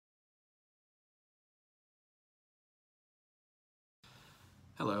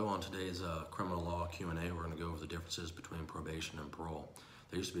Hello, on today's criminal law Q&A, we're going to go over the differences between probation and parole.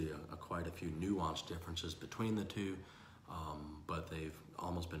 There used to be quite a few nuanced differences between the two, but they've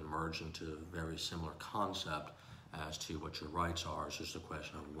almost been merged into a very similar concept as to what your rights are. It's just a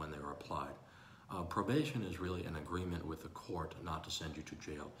question of when they are applied. Probation is really an agreement with the court not to send you to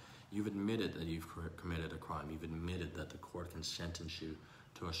jail. You've admitted that you've committed a crime. You've admitted that the court can sentence you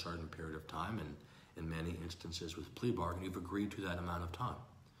to a certain period of time, and in many instances with plea bargain, you've agreed to that amount of time.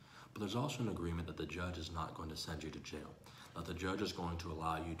 But there's also an agreement that the judge is not going to send you to jail, that the judge is going to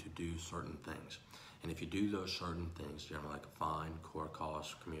allow you to do certain things. And if you do those certain things, generally like a fine, court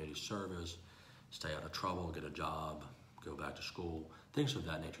costs, community service, stay out of trouble, get a job, go back to school, things of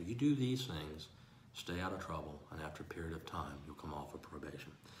that nature. You do these things, stay out of trouble, and after a period of time, you'll come off of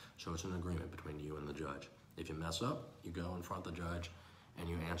probation. So it's an agreement between you and the judge. If you mess up, you go in front of the judge and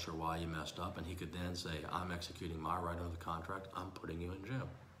you answer why you messed up, and he could then say, I'm executing my right under the contract, I'm putting you in jail.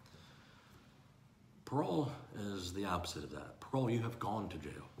 Parole is the opposite of that. Parole, you have gone to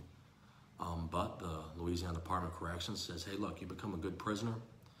jail. But the Louisiana Department of Corrections says, hey, look, you become a good prisoner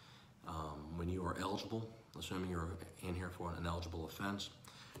when you are eligible, assuming you're in here for an ineligible offense,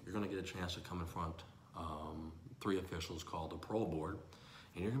 you're going to get a chance to come in front three officials called the parole board,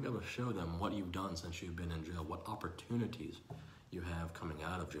 and you're going to be able to show them what you've done since you've been in jail, what opportunities you have coming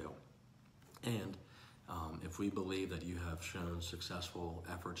out of jail. And if we believe that you have shown successful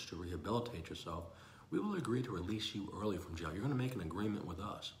efforts to rehabilitate yourself, we will agree to release you early from jail. You're going to make an agreement with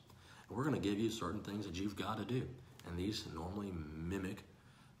us. And we're going to give you certain things that you've got to do. And these normally mimic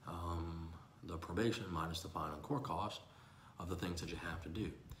the probation minus the fine and court cost of the things that you have to do.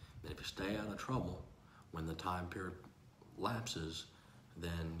 And if you stay out of trouble, when the time period lapses,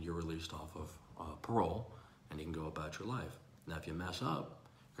 then you're released off of parole and you can go about your life. Now, if you mess up,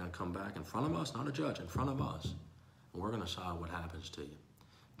 you're going to come back in front of us, not a judge, in front of us, and we're going to decide what happens to you.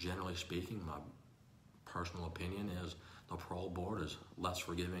 Generally speaking, my personal opinion is the parole board is less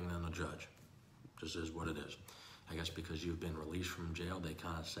forgiving than the judge. Just is what it is. I guess because you've been released from jail, they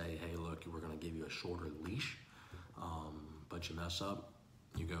kind of say, hey, look, we're going to give you a shorter leash, but you mess up,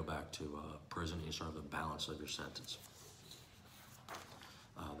 you go back to prison and you serve the balance of your sentence.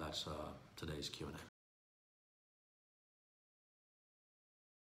 That's today's Q&A.